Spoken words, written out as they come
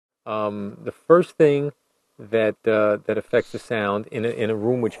The first thing that affects the sound in a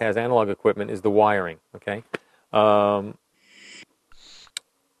room which has analog equipment is the wiring. Okay, um,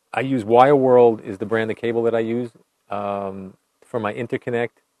 I use Wire World is the brand of cable that I use for my interconnect.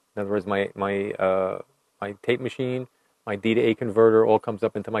 In other words, my tape machine, my D to A converter all comes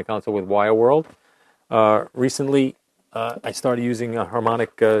up into my console with Wire World. Recently, I started using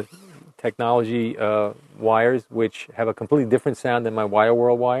harmonic technology wires, which have a completely different sound than my Wire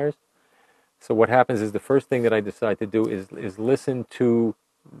World wires. So what happens is the first thing that I decide to do is listen to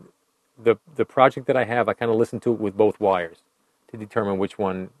the project that I have. I kind of listen to it with both wires to determine which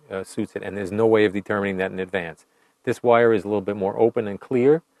one suits it, and there's no way of determining that in advance. This wire is a little bit more open and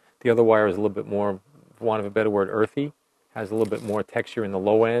clear. The other wire is a little bit more, for want of a better word, earthy. Has a little bit more texture in the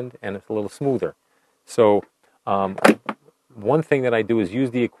low end, and it's a little smoother. So um, one thing that I do is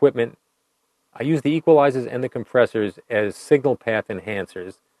use the equipment. I use the equalizers and the compressors as signal path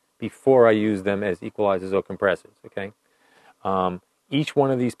enhancers before I use them as equalizers or compressors. Okay. Um, each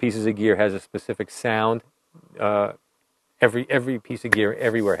one of these pieces of gear has a specific sound. Uh, every piece of gear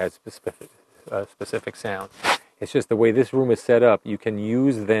everywhere has specific sound. It's just the way this room is set up. You can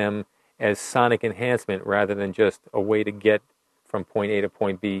use them as sonic enhancement rather than just a way to get from point A to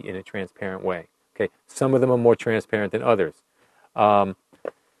point B in a transparent way. Okay, some of them are more transparent than others. Um,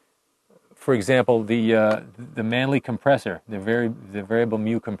 for example, the Manley compressor, the variable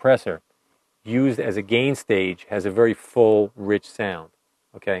mu compressor, used as a gain stage, has a very full, rich sound.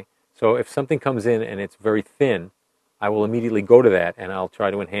 Okay, so if something comes in and it's very thin, I will immediately go to that and I'll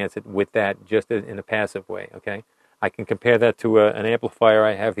try to enhance it with that just in a passive way. Okay, I can compare that to an amplifier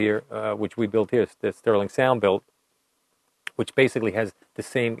I have here, which we built here, the Sterling Sound built, which basically has the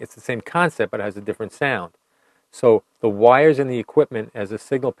same. It's the same concept, but it has a different sound. So the wires and the equipment as a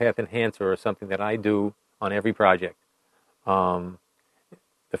signal path enhancer are something that I do on every project. Um,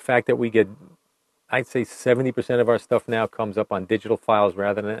 the fact that we get, I'd say 70% of our stuff now comes up on digital files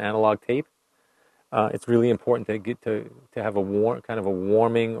rather than analog tape. It's really important to get to have a kind of a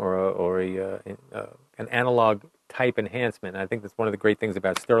warming or an analog type enhancement. And I think that's one of the great things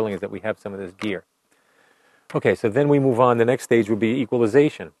about Sterling is that we have some of this gear. Okay, so then we move on. The next stage would be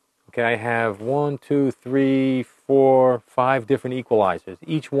equalization. Okay, I have 1, 2, 3, 4, 5 different equalizers.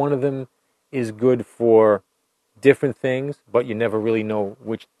 Each one of them is good for different things, but you never really know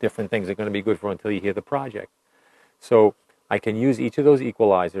which different things are going to be good for until you hear the project. So I can use each of those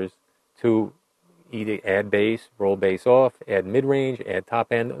equalizers to either add bass, roll bass off, add mid-range, add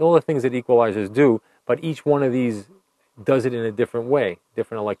top end, all the things that equalizers do, but each one of these does it in a different way,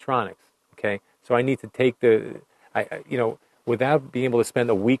 different electronics. Okay, so I need to take without being able to spend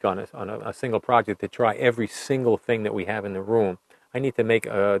a week on a single project to try every single thing that we have in the room, I need to make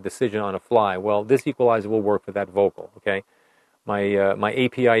a decision on a fly. Well, this equalizer will work for that vocal. Okay, my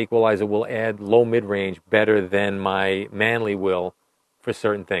API equalizer will add low mid-range better than my Manley will for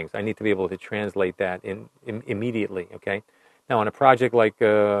certain things. I need to be able to translate that in immediately. Okay. Now, on a project like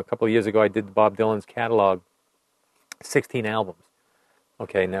a couple of years ago, I did Bob Dylan's catalog, 16 albums.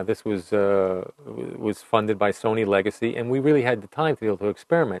 Okay. Now, this was funded by Sony Legacy, and we really had the time to be able to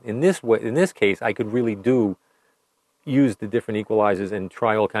experiment. In this case, I could really use the different equalizers and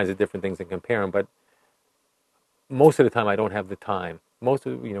try all kinds of different things and compare them. But most of the time, I don't have the time.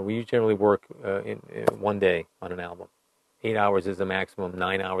 We generally work in one day on an album. 8 hours is the maximum,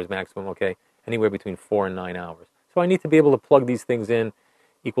 9 hours maximum, okay? Anywhere between 4 and 9 hours. So I need to be able to plug these things in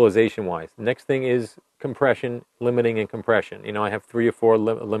equalization-wise. The next thing is compression, limiting, and compression. I have 3 or 4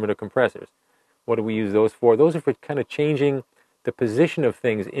 limiter compressors. What do we use those for? Those are for kind of changing the position of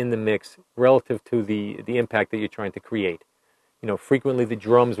things in the mix relative to the impact that you're trying to create. Frequently the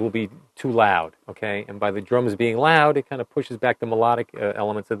drums will be too loud, okay? And by the drums being loud, it kind of pushes back the melodic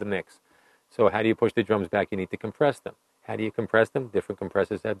elements of the mix. So how do you push the drums back? You need to compress them. How do you compress them? Different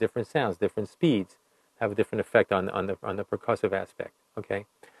compressors have different sounds, different speeds, have a different effect on the percussive aspect. Okay.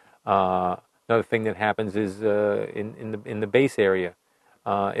 Another thing that happens is in the bass area.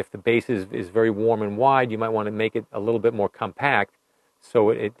 If the bass is very warm and wide, you might want to make it a little bit more compact, so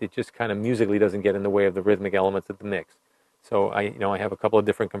it just kind of musically doesn't get in the way of the rhythmic elements of the mix. So I have a couple of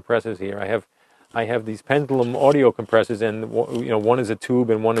different compressors here. I have these pendulum audio compressors, and one is a tube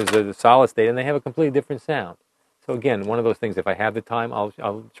and one is a solid state, and they have a completely different sound. So again, one of those things. If I have the time,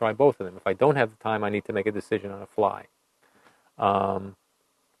 I'll try both of them. If I don't have the time, I need to make a decision on a fly.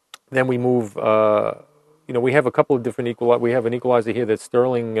 Then we move. We have a couple of different We have an equalizer here that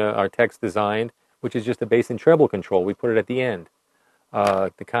Sterling, our techs, designed, which is just a bass and treble control. We put it at the end.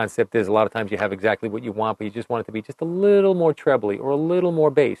 The concept is a lot of times you have exactly what you want, but you just want it to be just a little more trebly or a little more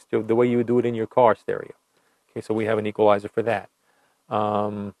bass, the way you would do it in your car stereo. Okay, so we have an equalizer for that.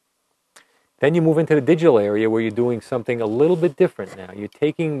 Then you move into the digital area where you're doing something a little bit different now. You're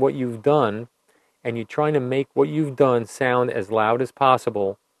taking what you've done and you're trying to make what you've done sound as loud as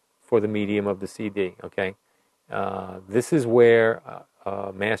possible for the medium of the CD, okay? This is where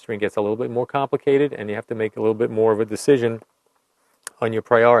mastering gets a little bit more complicated, and you have to make a little bit more of a decision on your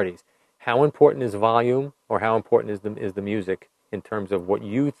priorities. How important is volume, or how important is the music in terms of what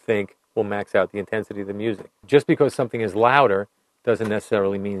you think will max out the intensity of the music? Just because something is louder doesn't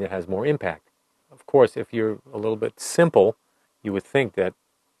necessarily mean it has more impact. Of course, if you're a little bit simple, you would think that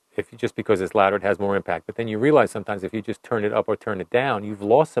just because it's louder, it has more impact. But then you realize sometimes if you just turn it up or turn it down, you've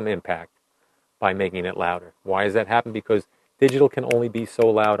lost some impact by making it louder. Why does that happen? Because digital can only be so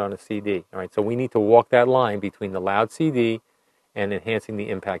loud on a CD. All right, so we need to walk that line between the loud CD and enhancing the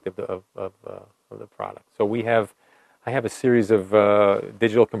impact of the product. So I have a series of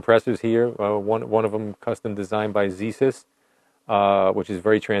digital compressors here. One of them custom designed by Zsys, which is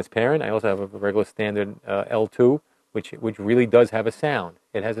very transparent. I also have a regular standard L2, which really does have a sound.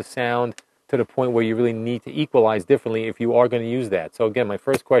 It has a sound to the point where you really need to equalize differently if you are going to use that. So again, my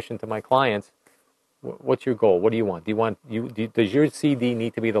first question to my clients: what's your goal? What do you want? Does your CD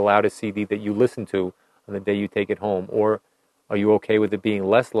need to be the loudest CD that you listen to on the day you take it home, or are you okay with it being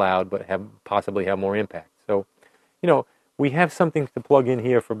less loud but possibly have more impact? So, we have something to plug in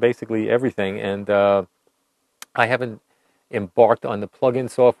here for basically everything, and I haven't embarked on the plug-in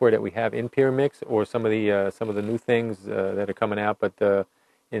software that we have in PeerMix or some of the new things that are coming out, but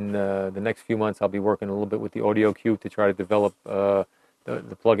in the next few months I'll be working a little bit with the Audio Cube to try to develop the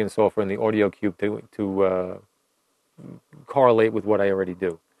plug-in software in the Audio Cube to correlate with what I already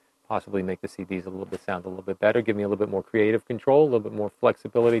do. Possibly make the CDs sound a little bit better, give me a little bit more creative control, a little bit more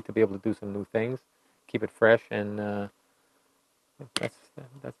flexibility to be able to do some new things, keep it fresh, and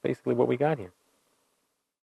that's basically what we got here.